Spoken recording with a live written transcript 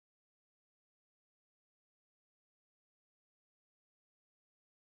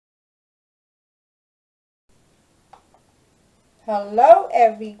Hello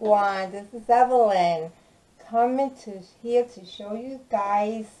everyone, this is Evelyn coming here to show you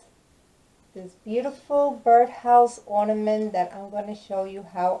guys this beautiful birdhouse ornament that I'm going to show you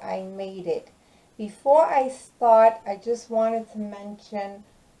how I made it. Before I start, I just wanted to mention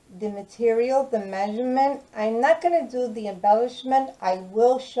the material, the measurement. I'm not going to do the embellishment. I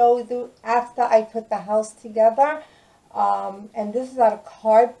will show you after I put the house together. And this is out of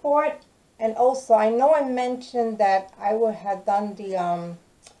cardboard. And also, I know I mentioned that I would have done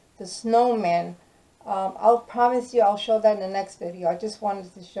the snowman. I'll promise you I'll show that in the next video. I just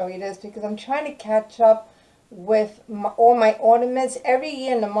wanted to show you this because I'm trying to catch up with all my ornaments. Every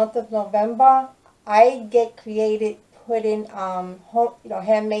year in the month of November, I get created putting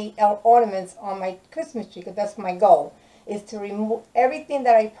handmade ornaments on my Christmas tree because that's my goal, is to remove everything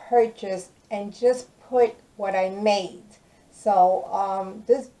that I purchased and just put what I made. So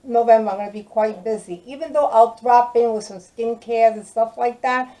this November I'm going to be quite busy, even though I'll drop in with some skincare and stuff like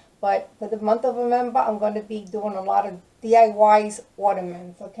that. But for the month of November, I'm going to be doing a lot of DIYs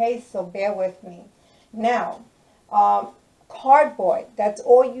ornaments, okay? So bear with me. Now, cardboard, that's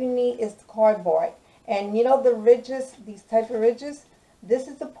all you need is cardboard. And you know the ridges, these type of ridges? This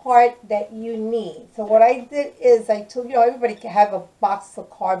is the part that you need. So what I did is I took, everybody can have a box of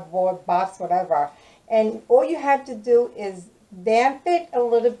cardboard, box, whatever. And all you have to do is damp it a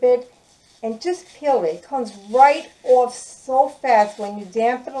little bit and just peel it. It comes right off so fast when you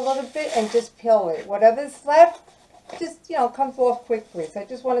damp it a little bit and just peel it. Whatever's left, just, comes off quickly. So I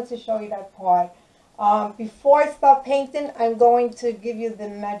just wanted to show you that part. Before I start painting, I'm going to give you the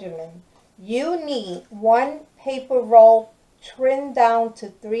measurement. You need one paper roll trimmed down to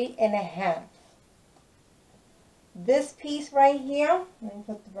 3.5. This piece right here, let me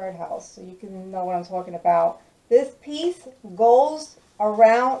put the birdhouse so you can know what I'm talking about. This piece goes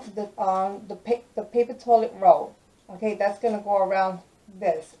around the paper toilet roll. Okay, that's going to go around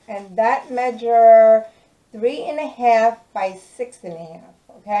this. And that measure 3.5 by 6.5.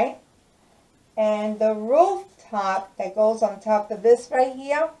 Okay? And the rooftop that goes on top of this right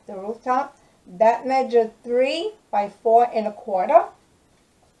here, the rooftop, that measure 3 by 4.25.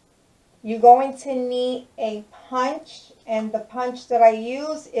 You're going to need a punch, and the punch that I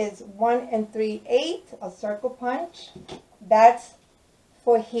use is 1 3/8, a circle punch. That's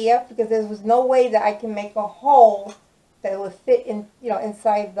for here because there was no way that I can make a hole that would fit in,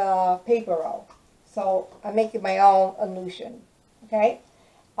 inside the paper roll. So I'm making my own illusion. Okay.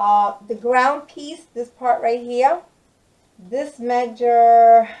 The ground piece, this part right here, this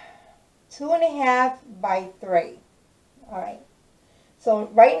measure 2.5 by 3. All right.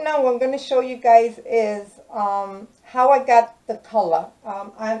 So right now what I'm going to show you guys is how I got the color.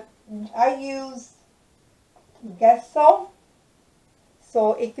 I use gesso,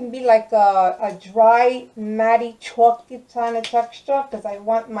 so it can be like a dry, matty, chalky kind of texture because I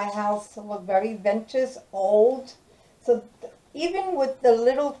want my house to look very vintage, old. So even with the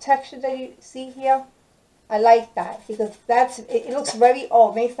little texture that you see here, I like that because it looks very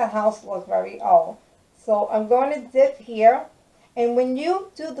old, makes the house look very old. So I'm going to dip here. And when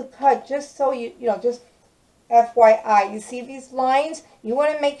you do the cut, just so just FYI, you see these lines? You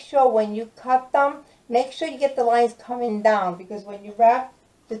want to make sure when you cut them, make sure you get the lines coming down because when you wrap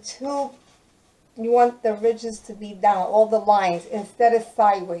the tube, you want the ridges to be down, all the lines, instead of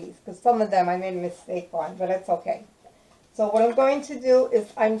sideways. Because some of them I made a mistake on, but that's okay. So what I'm going to do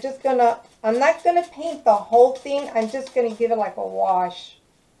is I'm not going to paint the whole thing. I'm just going to give it like a wash.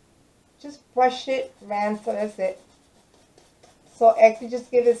 Just brush it, rinse, so that's it. So I could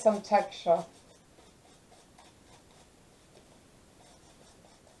just give it some texture.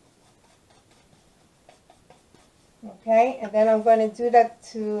 Okay, and then I'm going to do that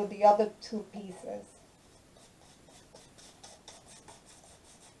to the other two pieces.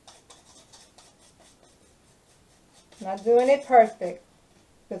 Not doing it perfect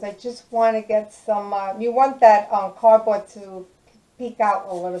because I just want to get some, you want that cardboard to peek out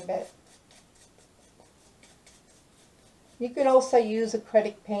a little bit. You can also use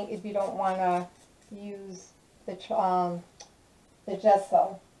acrylic paint if you don't want to use the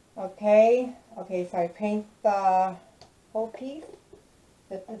gesso. Okay. Okay, so I paint the whole piece.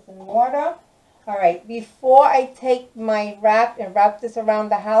 Put this in water. All right, before I take my wrap and wrap this around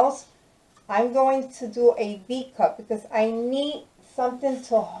the house, I'm going to do a V-cut because I need something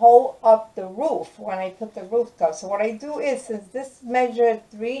to hold up the roof when I put the roof up. So what I do is, since this measured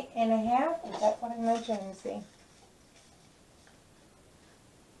 3.5, is that what I measured? Let me see.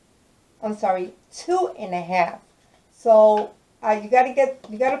 I'm sorry, 2.5. So you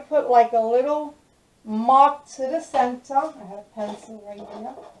gotta put like a little mark to the center. I have a pencil right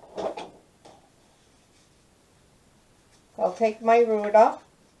here. I'll take my ruler,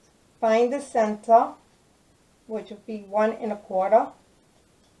 find the center, which would be 1 1/4.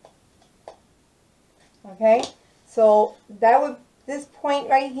 Okay, so that would, this point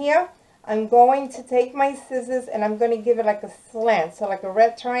right here, I'm going to take my scissors and I'm going to give it like a slant, so like a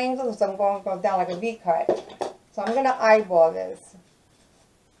red triangle, so I'm going to go down like a V cut. So I'm going to eyeball this.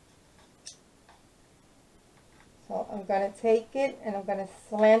 So I'm going to take it and I'm going to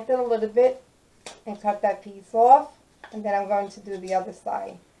slant it a little bit and cut that piece off, and then I'm going to do the other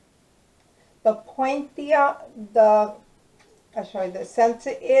side. The pointier the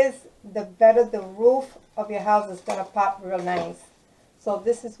center is, the better the roof of your house is going to pop real nice. So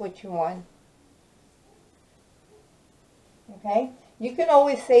this is what you want. Okay, you can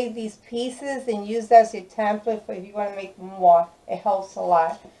always save these pieces and use that as your template for if you want to make more. It helps a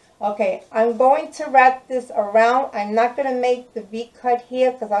lot. Okay, I'm going to wrap this around. I'm not going to make the V cut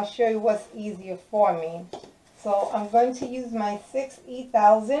here because I'll show you what's easier for me. So I'm going to use my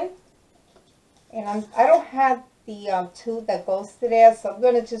 6E1000, and I don't have the tube that goes to there, so I'm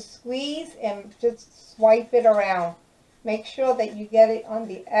going to just squeeze and just swipe it around. Make sure that you get it on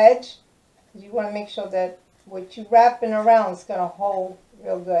the edge, because you want to make sure that what you're wrapping around is going to hold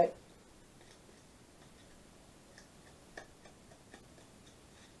real good.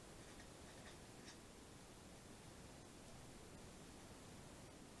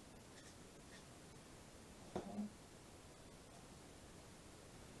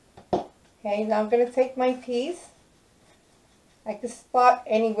 Okay, now I'm going to take my piece. I could start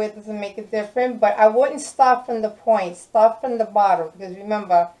anywhere, it doesn't make a difference, but I wouldn't start from the point. Start from the bottom, because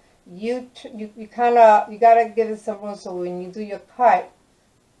remember, you gotta give it some room, so when you do your cut,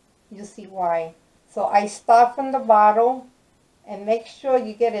 you'll see why. So I start from the bottom and make sure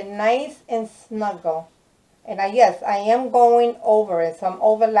you get it nice and snuggle. And yes, I am going over it, so I'm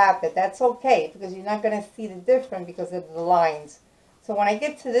overlapping. That's okay, because you're not gonna see the difference because of the lines. So when I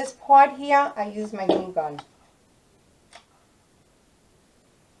get to this part here, I use my glue gun.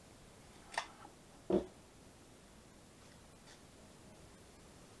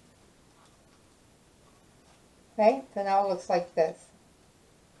 Okay, so now it looks like this.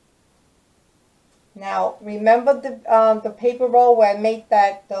 Now remember the paper roll where I made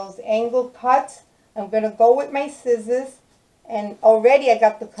those angle cuts? I'm going to go with my scissors, and already I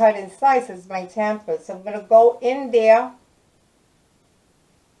got the cut inside, so it's my template. So I'm going to go in there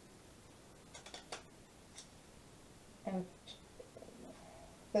and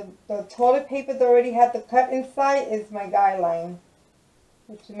the toilet paper that already had the cut inside is my guideline,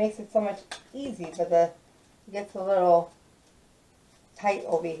 which makes it so much easier, but it gets a little tight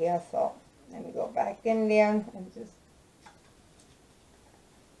over here. So let me go back in there and just,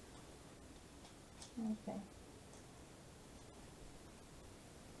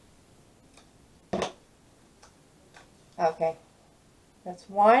 okay, that's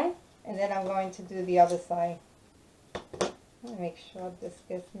one, and then I'm going to do the other side. Let me make sure this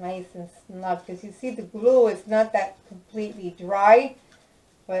gets nice and snug, because you see the glue is not that completely dry.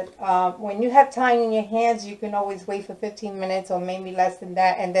 But when you have time in your hands, you can always wait for 15 minutes or maybe less than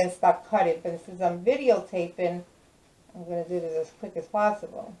that and then start cutting. But since I'm videotaping, I'm going to do this as quick as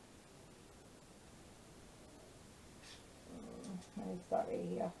possible. Let me start right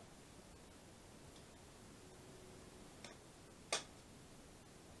here.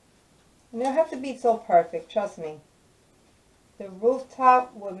 You don't have to be so perfect, trust me. The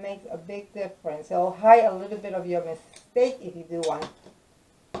rooftop will make a big difference. It will hide a little bit of your mistake if you do one.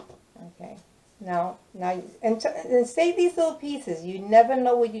 Okay, now and save these little pieces. You never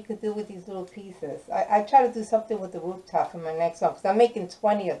know what you could do with these little pieces. I try to do something with the rooftop for my next one, because I'm making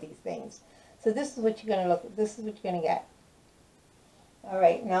 20 of these things. So this is what you're gonna this is what you're gonna get. All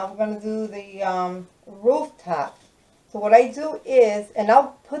right, now we're gonna do the rooftop. So what I do is, and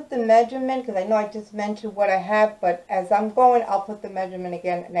I'll put the measurement, because I know I just mentioned what I have, but as I'm going, I'll put the measurement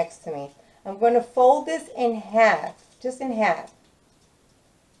again next to me. I'm going to fold this in half, just in half.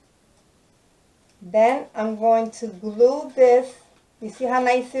 Then I'm going to glue this. You see how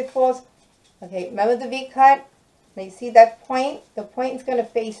nice it falls? Okay, remember the V cut? Now you see that point? The point is going to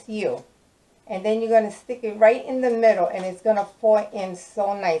face you. And then you're going to stick it right in the middle, and it's going to fall in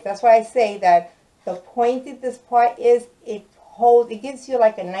so nice. That's why I say that the pointed this part is, it gives you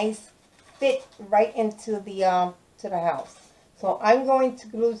like a nice fit right into the to the house. So I'm going to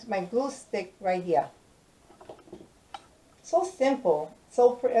glue my glue stick right here. So simple.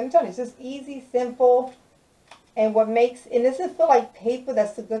 So I'm telling you, it's just easy, simple, and what makes it doesn't feel like paper.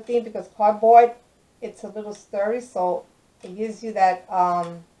 That's the good thing, because cardboard, it's a little sturdy, so it gives you that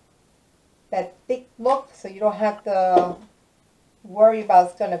that thick look, so you don't have to worry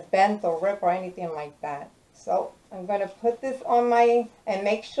about it's gonna bend or rip or anything like that. So I'm going to put this on my, and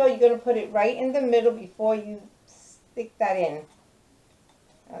make sure you're going to put it right in the middle before you stick that in.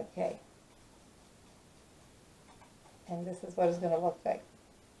 Okay. And this is what it's going to look like.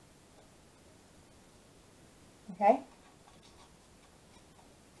 Okay.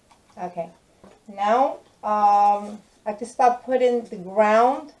 Okay. Now I can start putting the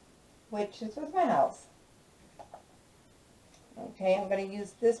ground, which is with my house. Okay, I'm going to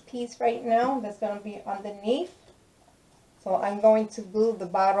use this piece right now that's going to be underneath. So I'm going to glue the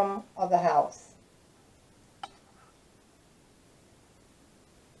bottom of the house.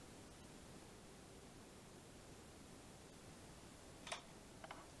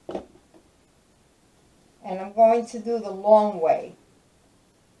 And I'm going to do the long way.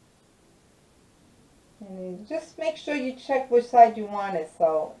 And just make sure you check which side you want it.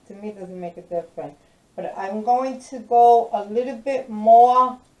 So to me it doesn't make a difference. But I'm going to go a little bit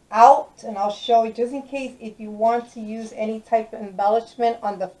more out, and I'll show you just in case if you want to use any type of embellishment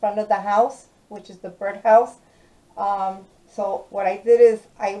on the front of the house, which is the birdhouse. So what I did is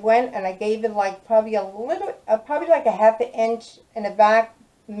I went and I gave it like probably a little, probably like a half an inch in the back,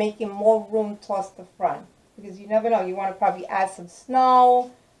 making more room towards the front. Because you never know, you want to probably add some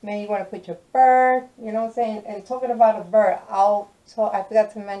snow, maybe you want to put your bird, you know what I'm saying? And talking about a bird, I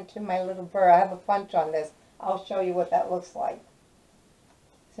forgot to mention my little bird. I have a bunch on this. I'll show you what that looks like.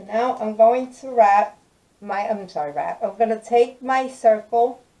 So now I'm going to I'm going to take my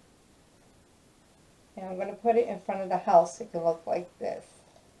circle and I'm going to put it in front of the house so it can look like this.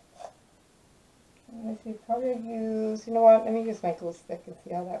 Let me see, probably use, you know what, let me use my glue stick and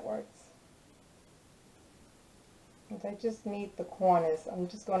see how that works. I just need the corners. I'm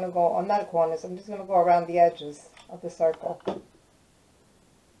just going to go, or not the corners, I'm just going to go around the edges of the circle.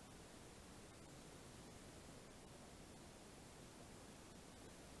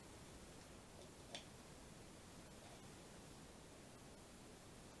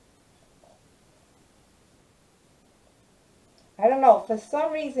 I don't know, for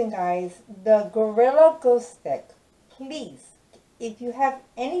some reason, guys, the Gorilla Glue Stick, please, if you have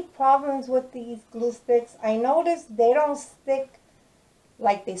any problems with these glue sticks, I noticed they don't stick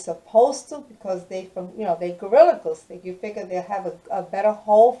like they're supposed to because they Gorilla Glue Stick. You figure they'll have a better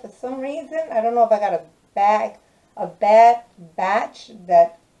hold for some reason. I don't know if I got a bad batch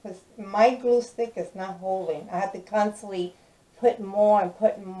that, because my glue stick is not holding. I have to constantly put more and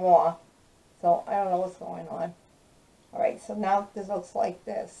put more. So I don't know what's going on. Alright, so now this looks like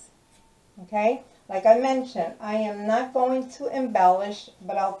this. Okay? Like I mentioned, I am not going to embellish,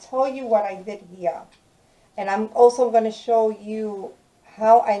 but I'll tell you what I did here. And I'm also going to show you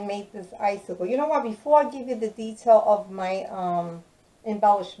how I made this icicle. You know what? Before I give you the detail of my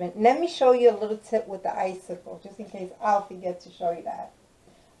embellishment, let me show you a little tip with the icicle, just in case I'll forget to show you that.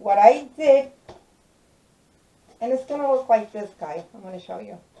 What I did, and it's going to look like this, guys. I'm going to show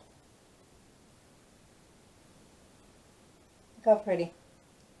you. Look how pretty.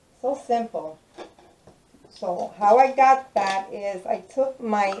 So simple. So how I got that is I took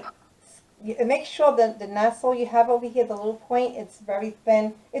my, make sure that the nozzle you have over here, the little point, it's very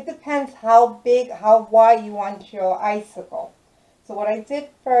thin. It depends how big, how wide you want your icicle. So what I did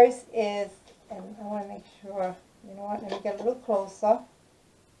first is, and I want to make sure, you know what, let me get a little closer.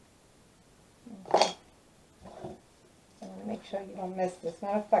 Okay. I want to make sure you don't miss this.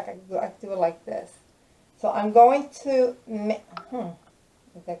 Matter of fact, I do it like this. So I'm going to, you know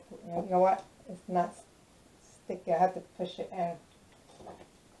what, it's not sticky. I have to push it in.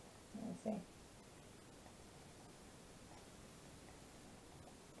 Let me see.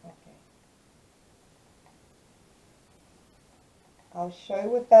 Okay. I'll show you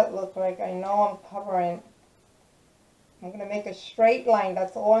what that looks like. I know I'm covering. I'm going to make a straight line.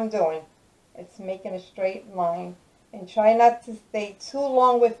 That's all I'm doing. It's making a straight line. And try not to stay too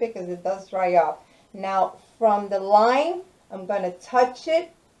long with it because it does dry up. Now, from the line, I'm going to touch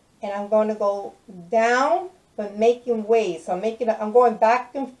it, and I'm going to go down, but making waves. So I'm going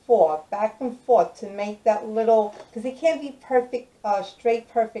back and forth to make that little, because it can't be perfect, straight,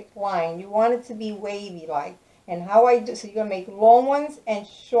 perfect line. You want it to be wavy like. And how I do, so you're going to make long ones and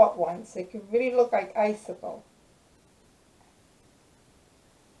short ones. So it can really look like icicle.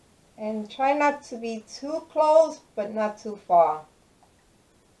 And try not to be too close, but not too far.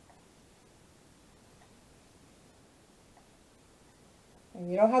 And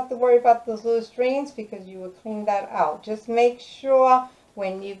you don't have to worry about those little strings because you will clean that out. Just make sure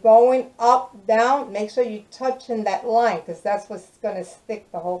when you're going up, down, make sure you're touching that line because that's what's going to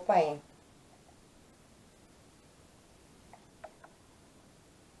stick the whole thing.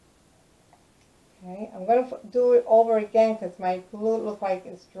 Okay, I'm going to do it over again because my glue looks like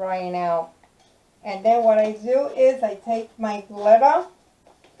it's drying out. And then what I do is I take my glitter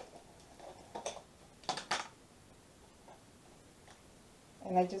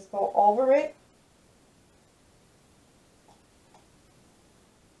and I just go over it.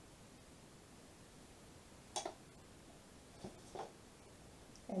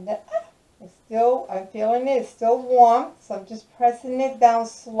 And then it's still, I'm feeling it, it's still warm, so I'm just pressing it down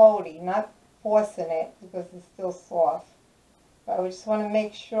slowly, not forcing it because it's still soft. But I just want to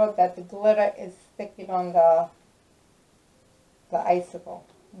make sure that the glitter is sticking on the icicle.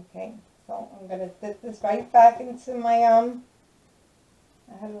 Okay, so I'm going to dip this right back into my, I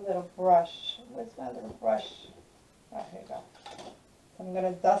had a little brush. Where's my little brush? Oh, here you go. So I'm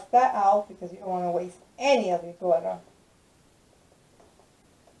going to dust that out because you don't want to waste any of your glitter.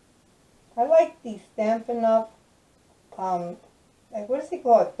 I like these Stampin' Up, like what is it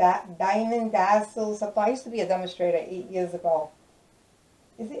called? Diamond Dazzle something. I used to be a demonstrator 8 years ago.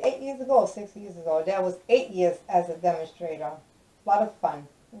 Is it 8 years ago or 6 years ago? That was 8 years as a demonstrator. A lot of fun.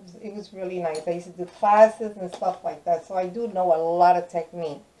 It was really nice. I used to do classes and stuff like that, so I do know a lot of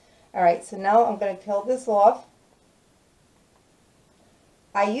technique. All right, so now I'm going to peel this off.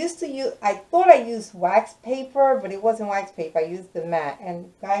 I thought I used wax paper, but it wasn't wax paper. I used the matte.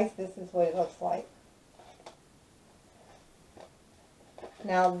 And guys, this is what it looks like.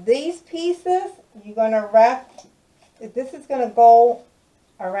 Now these pieces, you're going to wrap, this is going to go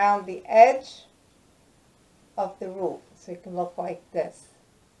around the edge of the roof. So it can look like this.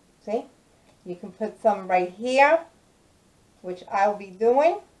 See? You can put some right here, which I'll be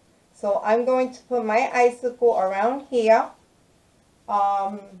doing. So I'm going to put my icicle around here.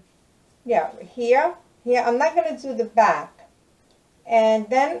 Yeah, here. I'm not going to do the back. And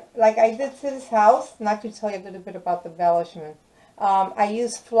then, like I did to this house, not to tell you a little bit about the embellishment. I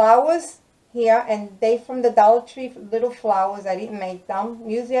used flowers here, and they from the Dollar Tree, little flowers. I didn't make them.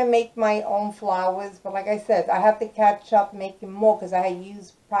 Usually I make my own flowers, but like I said, I have to catch up making more because I had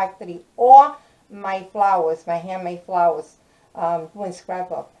used practically all my flowers, my handmade flowers, doing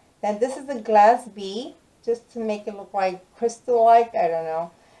scrapbook. Then this is a glass bead, just to make it look like crystal-like. I don't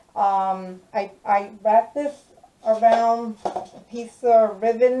know. I wrap this around a piece of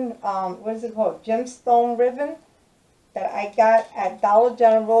ribbon. What is it called? Gemstone ribbon that I got at Dollar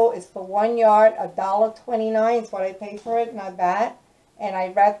General. Is for 1 yard, $1.29 is what I pay for it, not bad. And I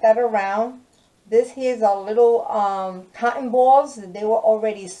wrap that around. This here is a little cotton balls. They were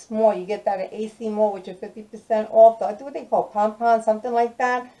already small. You get that at AC Mall, which are 50% off. I think what they call pom-pom, something like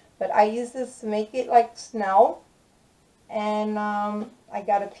that. But I use this to make it like snow. And I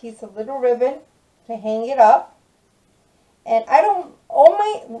got a piece of little ribbon to hang it up. And I don't, all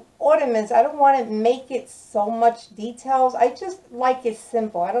my ornaments, I don't want to make it so much details. I just like it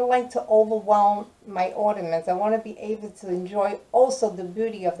simple. I don't like to overwhelm my ornaments. I want to be able to enjoy also the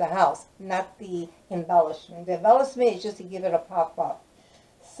beauty of the house, not the embellishment. The embellishment is just to give it a pop-up.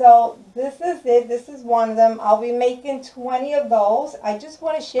 So this is it. This is one of them. I'll be making 20 of those. I just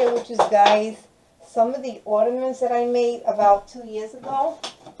want to share with you guys some of the ornaments that I made about 2 years ago.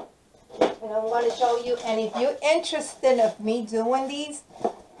 And I want to show you. And if you're interested in me doing these,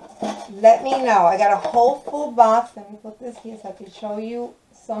 let me know. I got a whole full box. Let me put this here so I can show you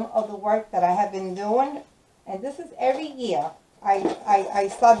some of the work that I have been doing. And this is every year. I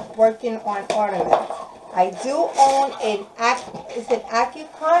start working on ornaments. I do own an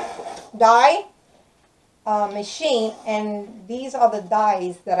Accucut die machine, and these are the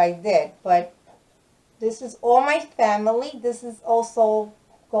dies that I did. But this is all my family. This is also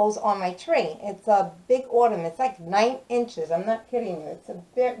goes on my tree. It's a big ornament. It's like 9 inches. I'm not kidding you. It's a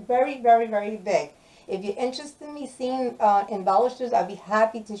very, very, very big. If you're interested in me seeing embellishers, I'd be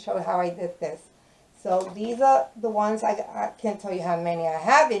happy to show how I did this. So these are the ones. I can't tell you how many I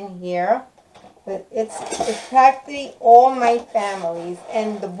have in here, but it's practically all my families.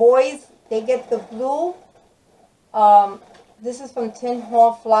 And the boys, they get the blue. This is from Tin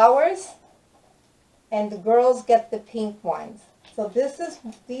Hall Flowers, and the girls get the pink ones. So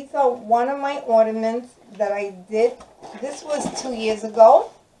these are one of my ornaments that I did. This was 2 years ago.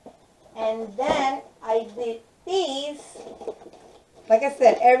 And then I did these, like I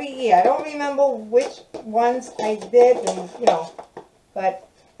said, every year. I don't remember which ones I did, and but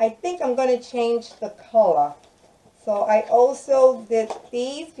I think I'm going to change the color. So I also did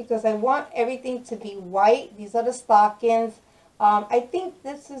these because I want everything to be white. These are the stockings. I think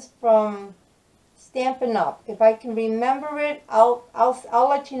this is from Stampin' Up. If I can remember it, I'll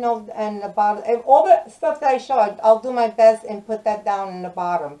let you know in the bottom. All the stuff that I showed, I'll do my best and put that down in the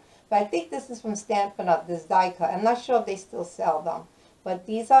bottom. But I think this is from Stampin' Up, this die cut. I'm not sure if they still sell them. But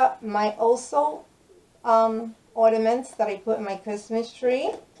these are my also ornaments that I put in my Christmas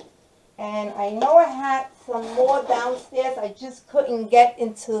tree. And I know I had some more downstairs. I just couldn't get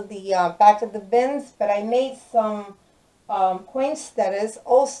into the back of the bins, but I made some poinsettias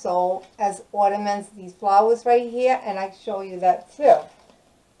also as ornaments, these flowers right here, and I show you that too.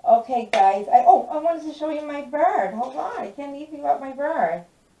 Okay, guys. I wanted to show you my bird. Hold on, I can't leave you out my bird.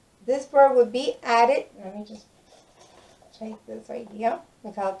 This bird would be added. Let me just take this right here.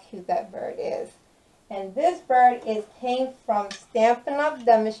 Look how cute that bird is. And this bird came from Stampin' Up!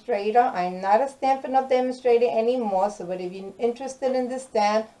 Demonstrator. I'm not a Stampin' Up! Demonstrator anymore, so but if you're interested in this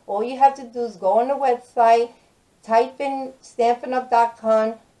stamp, all you have to do is go on the website, type in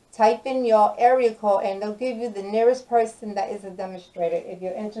stampinup.com, type in your area code, and they'll give you the nearest person that is a demonstrator if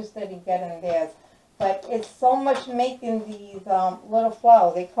you're interested in getting theirs. But it's so much making these little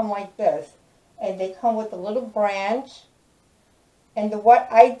flowers. They come like this, and they come with a little branch. And what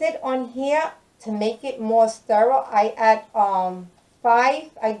I did on here to make it more sterile, I add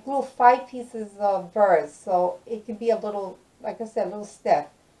I glue 5 pieces of birds, so it could be a little, like I said, a little stiff,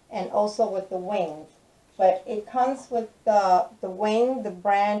 and also with the wings. But it comes with the wing, the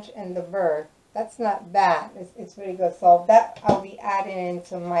branch, and the bird. That's not bad. It's really good. So that I'll be adding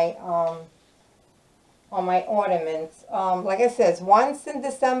into my on my ornaments. Like I said, once in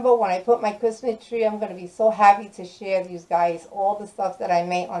December when I put my Christmas tree, I'm going to be so happy to share with you guys all the stuff that I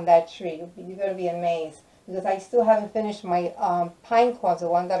made on that tree. You're going to be amazed because I still haven't finished my pine cones, the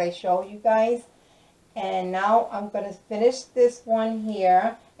one that I showed you guys. And now I'm going to finish this one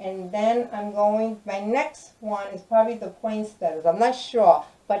here, and then my next one is probably the poinsettias. I'm not sure,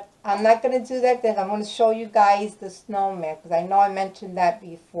 but I'm not going to do that then. I'm going to show you guys the snowman because I know I mentioned that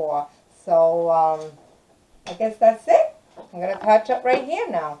before. So I guess that's it. I'm going to catch up right here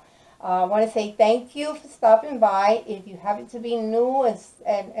now. I want to say thank you for stopping by. If you happen to be new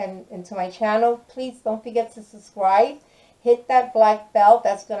and to my channel, please don't forget to subscribe. Hit that black bell.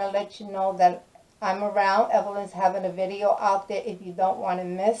 That's going to let you know that I'm around. Evelyn's having a video out there if you don't want to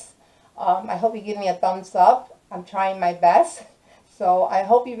miss. I hope you give me a thumbs up. I'm trying my best. So I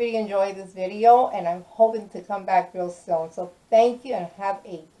hope you really enjoyed this video, and I'm hoping to come back real soon. So thank you and have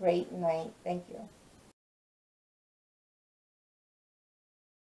a great night. Thank you.